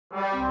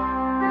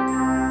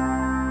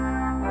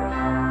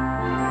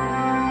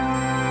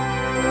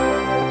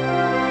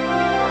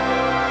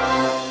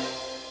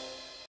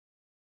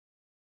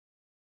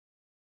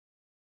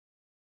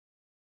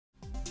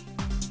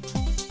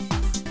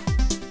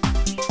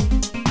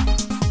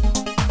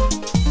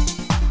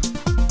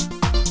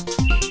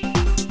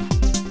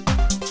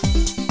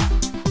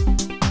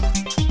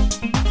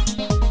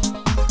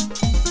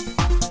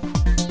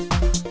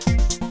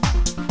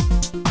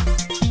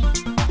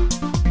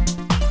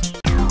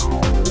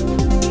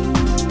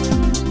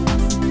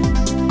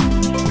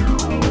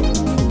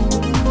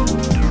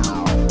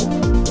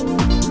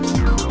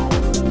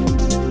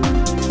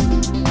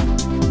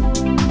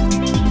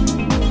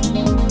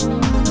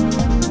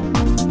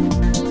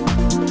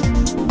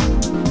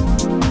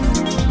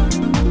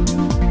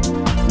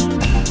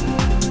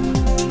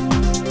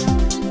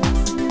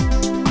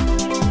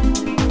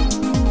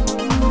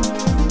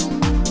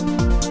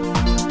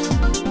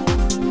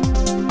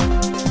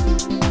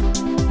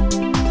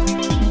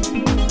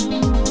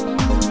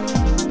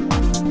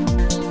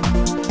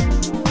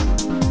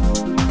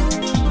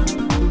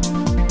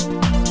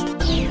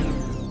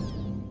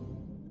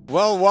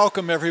Well,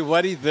 welcome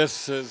everybody.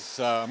 This is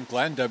I'm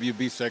Glenn,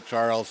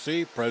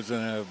 WB6RLC,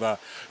 president of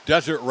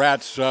Desert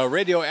Rats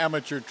Radio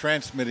Amateur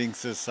Transmitting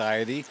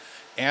Society,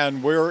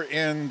 and we're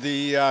in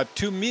the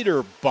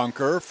 2-meter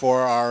bunker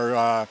for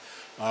our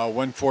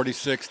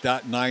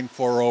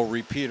 146.940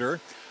 repeater,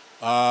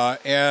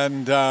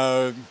 and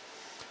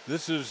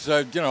this is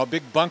a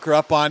big bunker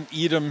up on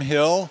Edom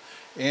Hill,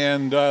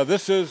 and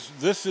this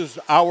is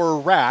our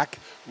rack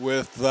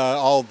with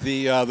all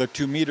the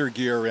 2-meter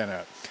gear in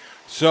it.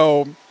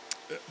 So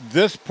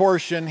this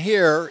portion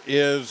here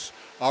is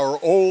our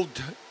old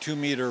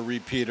 2-meter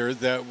repeater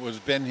that was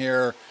been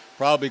here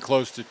probably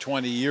close to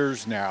 20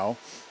 years now.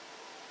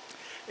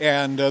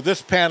 And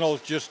this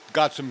panel's just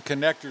got some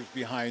connectors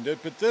behind it,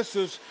 but this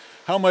is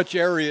how much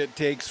area it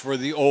takes for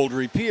the old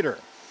repeater.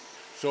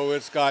 So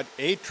it's got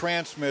a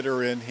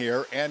transmitter in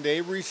here and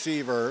a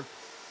receiver,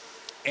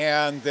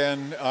 and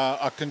then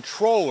a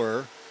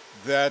controller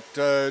that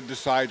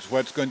decides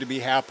what's going to be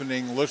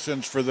happening,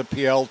 listens for the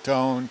PL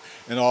tone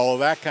and all of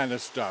that kind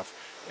of stuff.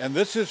 And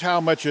this is how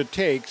much it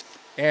takes.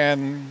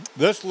 And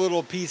this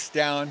little piece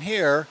down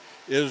here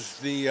is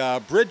the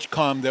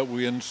Bridgecom that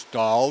we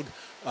installed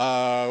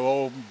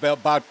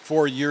about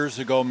 4 years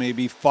ago,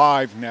 maybe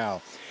 5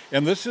 now.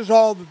 And this is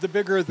all the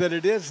bigger that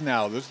it is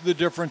now. This is the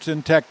difference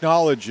in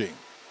technology.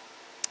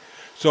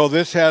 So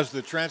this has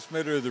the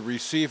transmitter, the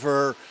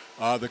receiver,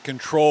 the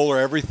controller,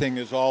 everything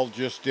is all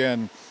just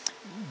in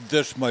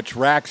this much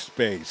rack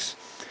space.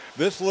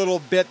 This little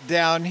bit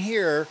down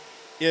here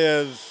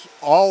is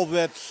all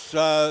that's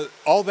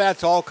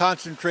all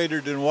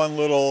concentrated in one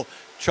little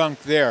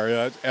chunk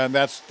there, and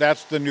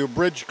that's the new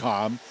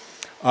Bridgecom.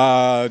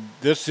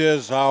 This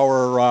is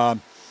our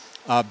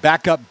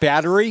backup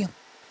battery.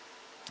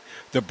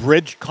 The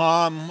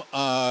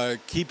Bridgecom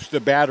keeps the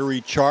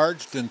battery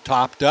charged and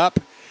topped up,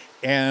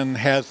 and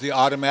has the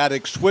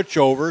automatic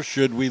switchover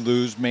should we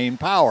lose main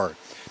power.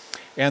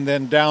 And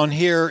then down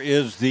here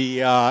is the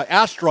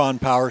Astron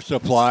power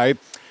supply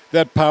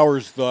that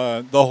powers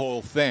the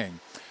whole thing.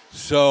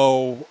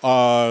 So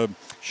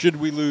should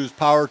we lose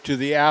power to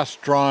the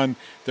Astron,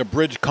 the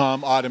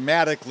Bridgecom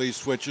automatically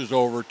switches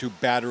over to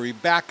battery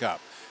backup.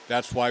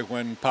 That's why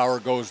when power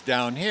goes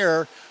down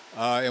here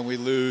and we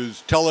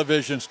lose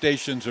television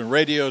stations and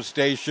radio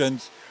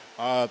stations,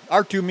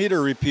 our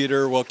 2-meter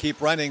repeater will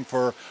keep running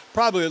for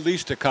probably at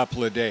least a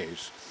couple of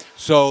days.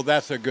 So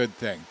that's a good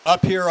thing.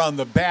 Up here on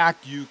the back,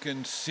 you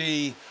can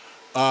see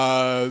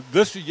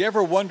this. You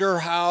ever wonder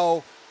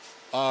how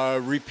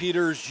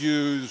repeaters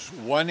use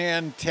one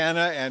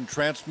antenna and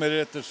transmit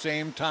it at the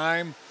same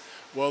time?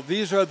 Well,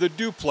 these are the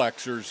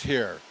duplexers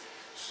here.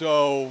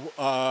 So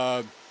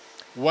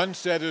one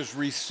set is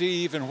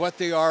receive, and what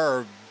they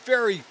are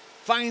very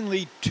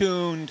finely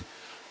tuned,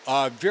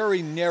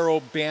 very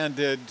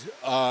narrow-banded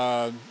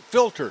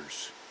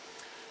filters.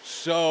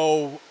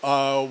 So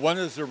one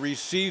is a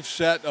receive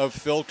set of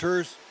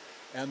filters,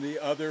 and the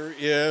other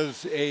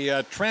is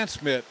a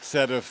transmit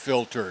set of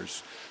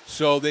filters.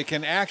 So they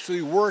can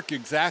actually work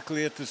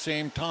exactly at the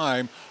same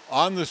time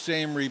on the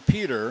same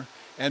repeater,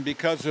 and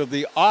because of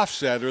the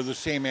offset, or the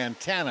same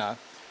antenna,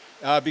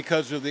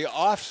 because of the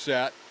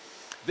offset,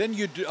 then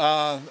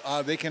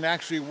they can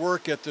actually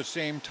work at the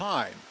same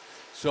time.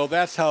 So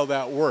that's how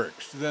that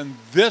works. Then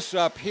this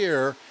up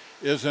here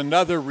is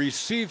another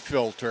receive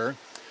filter,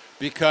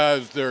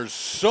 because there's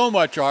so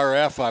much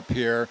RF up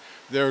here.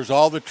 There's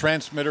all the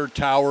transmitter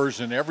towers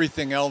and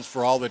everything else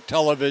for all the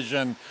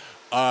television.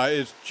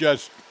 It's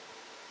just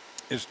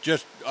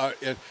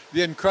the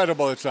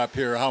incredible it's up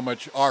here, how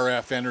much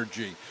RF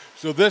energy.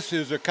 So this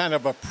is a kind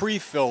of a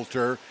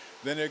pre-filter,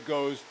 then it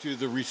goes to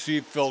the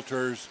receive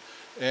filters,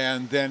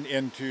 and then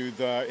into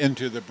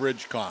the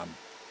Bridgecom.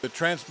 The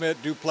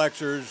transmit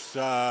duplexers,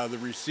 the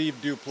receive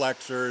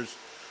duplexers,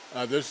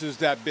 this is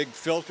that big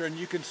filter, and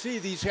you can see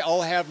these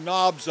all have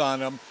knobs on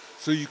them,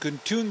 so you can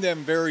tune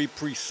them very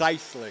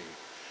precisely.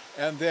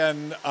 And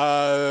then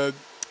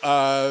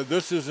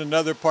this is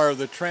another part of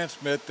the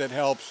transmit that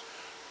helps.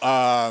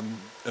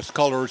 It's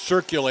called a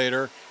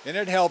circulator, and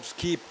it helps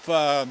keep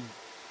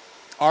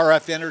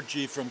RF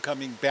energy from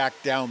coming back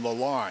down the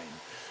line.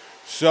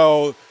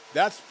 So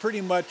that's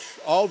pretty much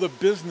all the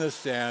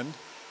business end,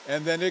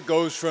 and then it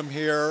goes from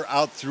here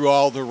out through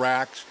all the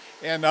racks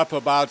and up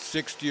about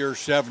 60 or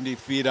 70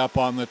 feet up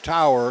on the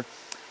tower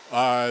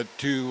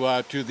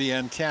to the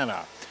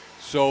antenna.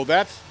 So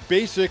that's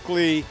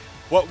basically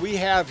what we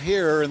have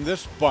here in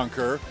this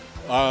bunker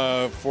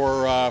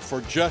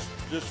for just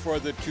for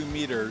the 2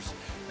 meters,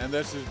 and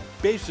this is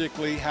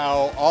basically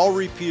how all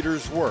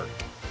repeaters work.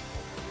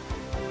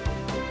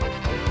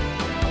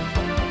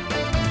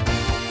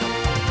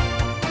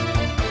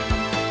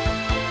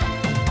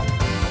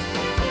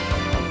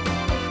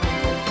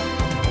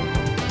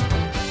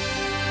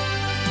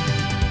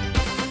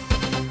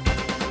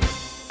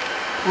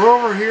 We're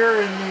over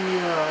here in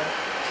the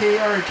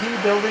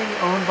KRT building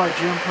owned by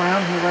Jim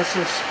Brown, who lets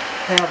us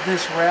have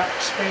this rack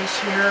space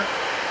here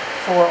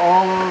for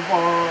all of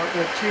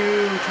the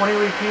 220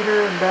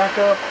 repeater and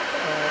backup,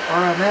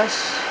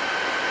 RMS,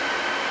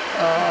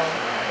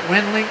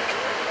 WinLink,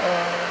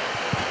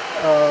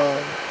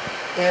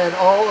 and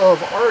all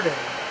of Arden.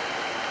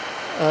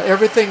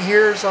 Everything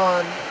here is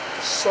on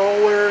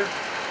solar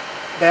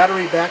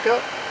battery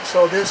backup,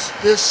 so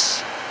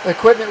this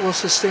equipment will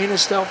sustain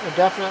itself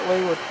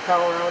indefinitely with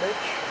power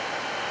outage.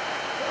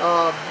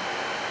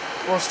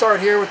 We'll start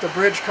here with the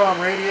Bridgecom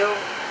radio.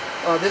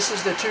 This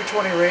is the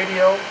 220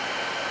 radio.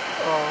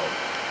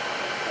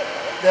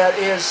 That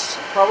is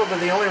probably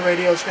the only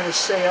radio that's going to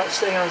stay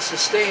on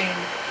sustain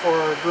for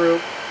our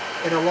group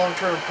in a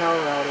long-term power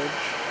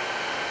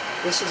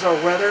outage. This is our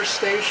weather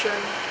station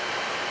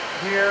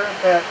here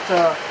that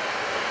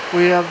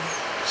we have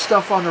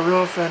stuff on the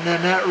roof, and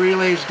then that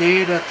relays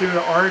data through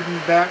Arden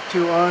back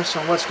to us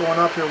on what's going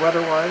up here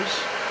weather-wise.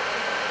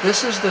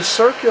 This is the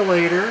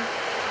circulator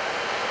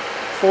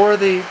for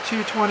the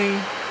 220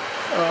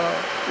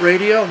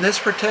 radio, and this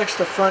protects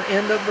the front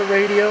end of the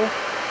radio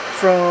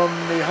from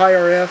the high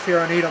RF here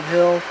on Edom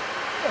Hill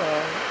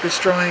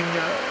destroying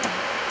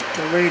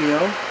the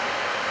radio.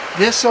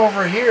 This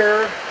over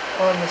here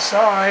on the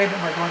side,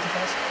 am I going too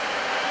fast?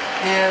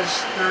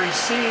 Is the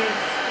receive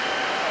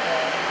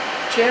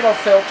channel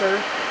filter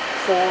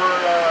for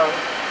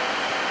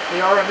the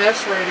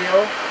RMS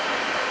radio,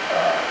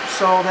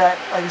 so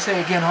that, like I say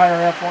again, high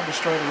RF won't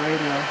destroy the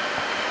radio.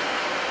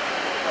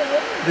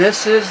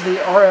 This is the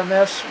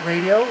RMS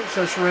radio. It's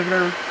just a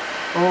regular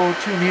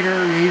 2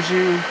 meter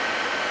Yaesu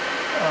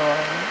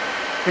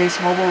base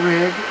mobile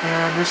rig,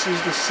 and this is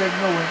the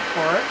signal link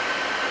for it.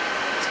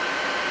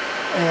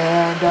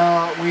 And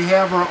we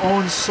have our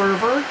own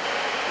server.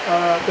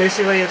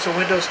 Basically, it's a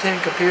Windows 10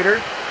 computer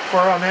for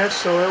RMS,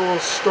 so it will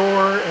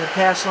store and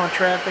pass on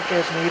traffic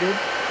as needed.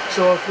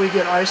 So if we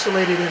get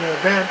isolated in an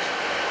event,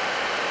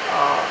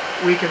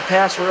 we can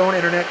pass our own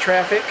internet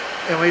traffic,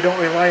 and we don't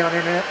rely on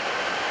internet.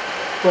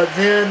 But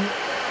then,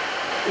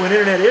 when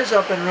internet is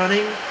up and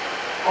running,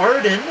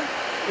 Arden,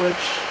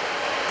 which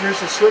here's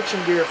the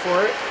switching gear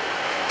for it,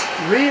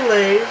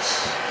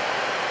 relays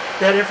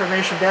that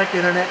information back to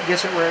the internet and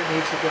gets it where it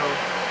needs to go.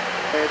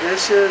 Okay,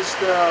 this is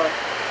the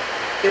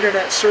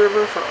internet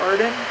server for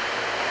Arden.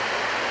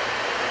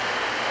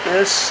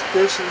 This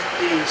is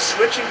the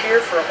switching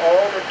gear for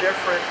all the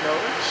different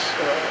nodes,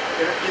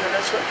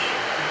 internet switch.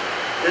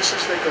 This is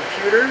the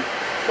computer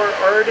for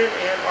Arden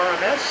and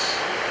RMS.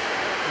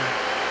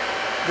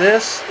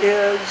 This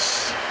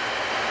is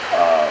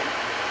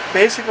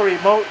basically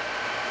remote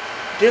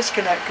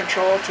disconnect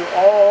control to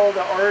all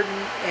the Arden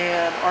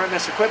and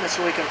RMS equipment,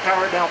 so we can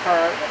power it down,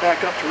 power it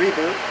back up to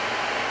reboot.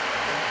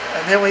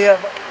 And then we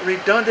have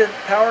redundant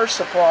power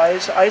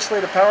supplies,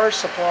 isolated power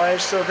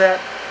supplies, so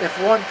that if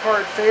one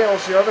part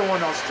fails, the other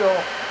one will still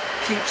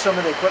keep some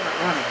of the equipment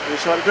running.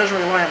 So it doesn't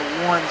rely on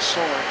one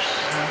source.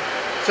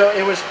 So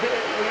it was,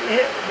 we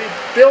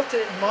built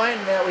it in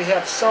mind that we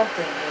have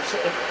something. So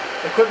if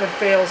equipment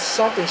fails,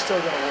 something's still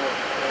going to work.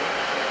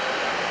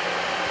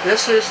 Right?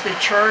 This is the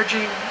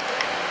charging,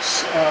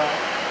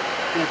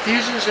 the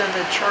fuses and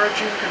the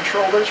charging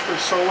controllers for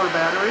solar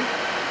battery.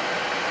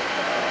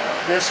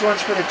 This one's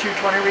for the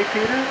 220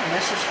 repeater, and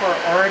this is for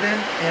Arden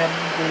and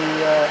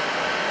the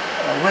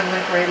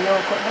WinLink radio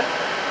equipment.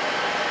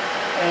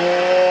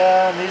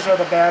 And these are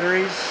the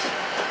batteries.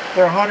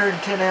 They're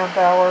 110 amp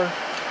hour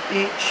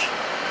each.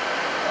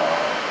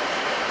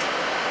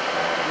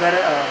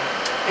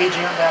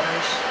 AGM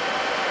batteries.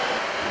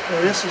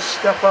 Now this is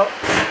step up.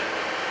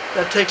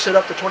 That takes it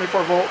up to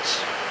 24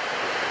 volts.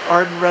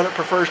 Arden rather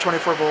prefers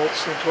 24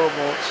 volts than 12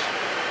 volts.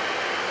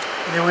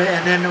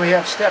 And then we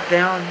have step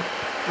down,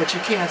 which you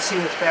can't see,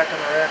 it's back on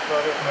the rack.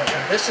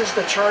 This is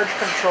the charge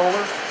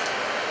controller.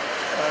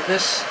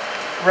 This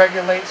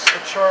regulates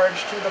the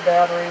charge to the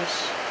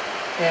batteries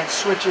and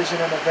switches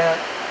in an event,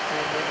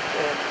 and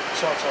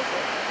so on and so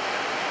forth.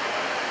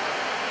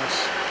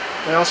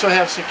 We also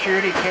have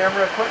security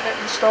camera equipment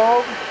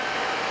installed.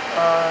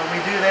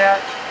 We do that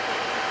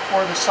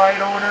for the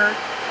site owner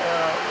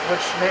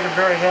which made him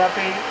very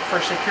happy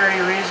for security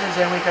reasons,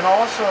 and we can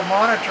also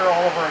monitor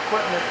all of our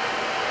equipment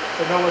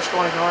to know what's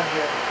going on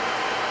here.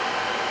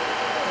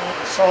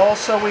 So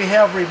also we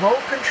have remote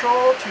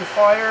control to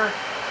fire,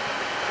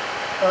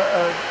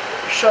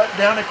 shut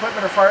down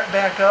equipment or fire it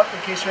back up in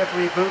case we have to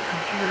reboot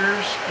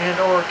computers and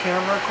or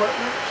camera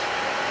equipment.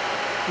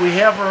 We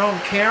have our own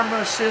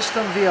camera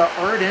system via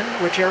Arden,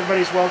 which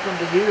everybody's welcome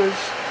to use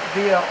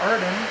via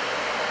Arden,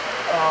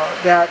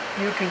 that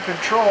you can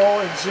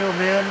control and zoom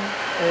in,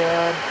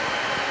 and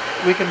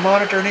we can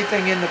monitor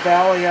anything in the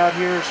valley out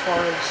here as far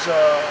as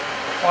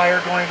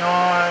fire going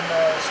on,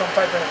 some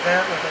type of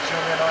event, we can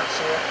zoom in on and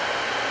see it.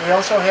 We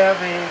also have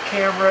a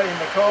camera in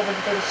the cove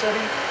into the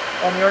city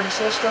on the Arden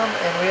system,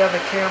 and we have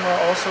a camera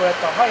also at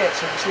the Hyatt,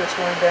 so you can see what's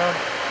going down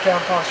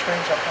Palm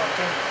Springs up on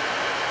King.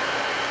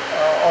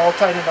 All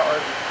tied into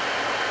Arden.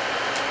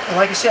 And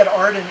like I said,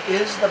 Arden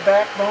is the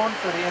backbone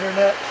for the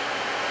internet,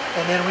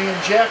 and then we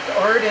inject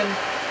Arden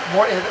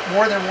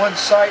more than one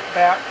site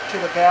back to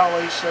the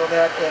valley, so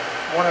that if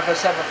one of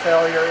us have a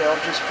failure,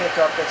 it'll just pick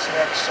up its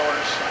next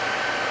source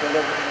and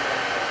deliver it.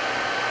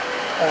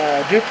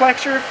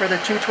 Duplexer for the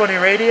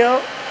 220 radio.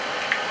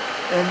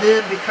 And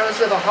then because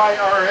of the high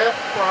RF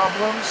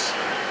problems,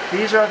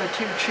 these are the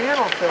 2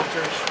 channel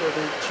filters for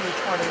the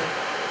 220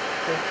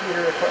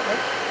 computer equipment.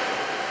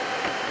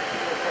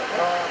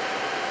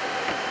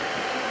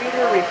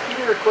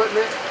 Repeater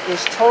equipment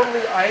is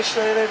totally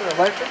isolated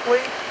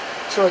electrically,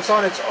 so it's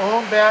on its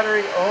own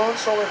battery, own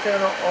solar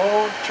panel,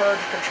 own charge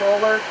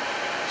controller,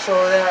 so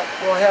that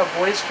we'll have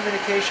voice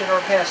communication or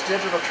pass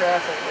digital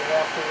traffic we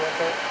have to with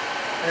it.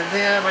 And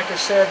then, like I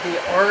said, the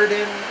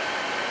Arden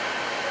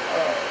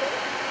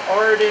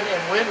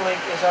and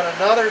WinLink is on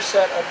another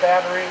set of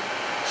battery,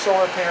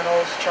 solar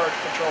panels, charge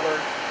controller,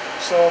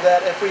 so that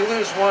if we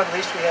lose one, at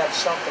least we have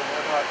something.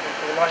 We're not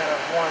relying on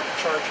one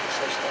charging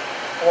system.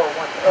 Or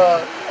one.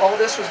 All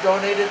this was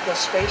donated to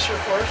Spacer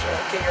for us,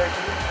 KRT.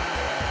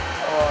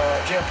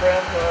 Jim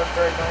Prem was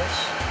very nice.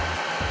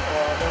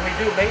 Then we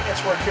do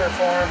maintenance work here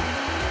for him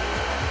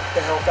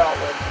to help out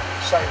with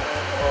site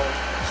rent or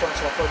so and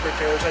so forth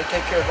repairs. I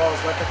take care of all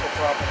his electrical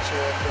problems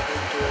here if they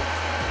need to.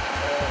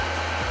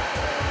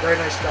 Very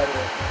nice guy to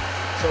work.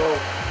 So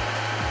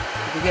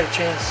if you get a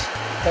chance,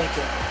 thank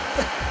him.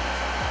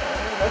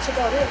 That's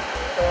about it.